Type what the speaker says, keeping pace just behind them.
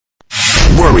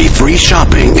Worry-free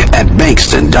shopping at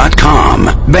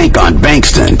Bankston.com. Bank on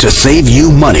Bankston to save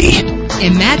you money.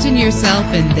 Imagine yourself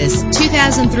in this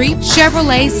 2003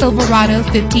 Chevrolet Silverado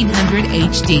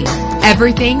 1500HD.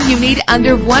 Everything you need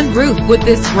under one roof with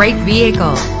this great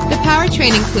vehicle. The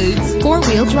powertrain includes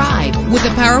four-wheel drive with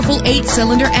a powerful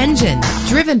 8-cylinder engine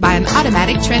driven by an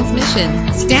automatic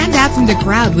transmission. Stand out from the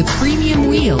crowd with premium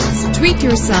wheels. Treat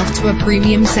yourself to a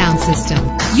premium sound system.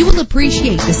 You will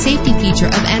appreciate the safety feature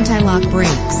of anti-lock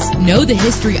brakes. Know the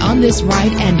history on this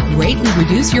ride and greatly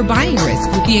reduce your buying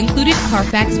risk with the included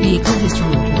Carfax Vehicle History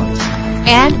Report.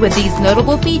 And with these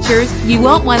notable features, you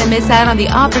won't want to miss out on the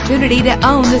opportunity to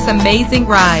own this amazing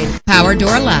ride. Power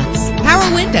door locks,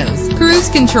 power windows, cruise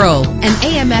control, an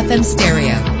AM/FM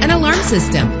stereo, an alarm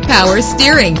system, power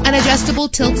steering, an adjustable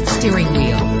tilt steering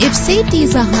wheel. If safety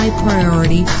is a high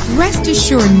priority, rest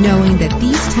assured knowing that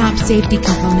these top safety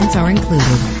components are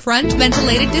included. Front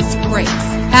ventilated disc brakes,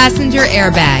 passenger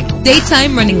airbag,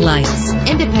 daytime running lights,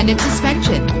 independent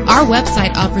suspension. Our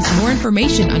website offers more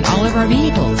information on all of our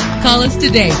vehicles. Call us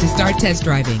today to start test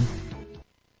driving.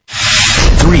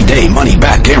 3-day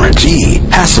money-back guarantee,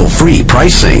 hassle-free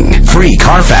pricing, free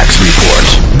Carfax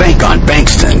report. Bank on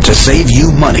Bankston to save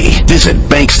you money. Visit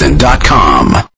Bankston.com.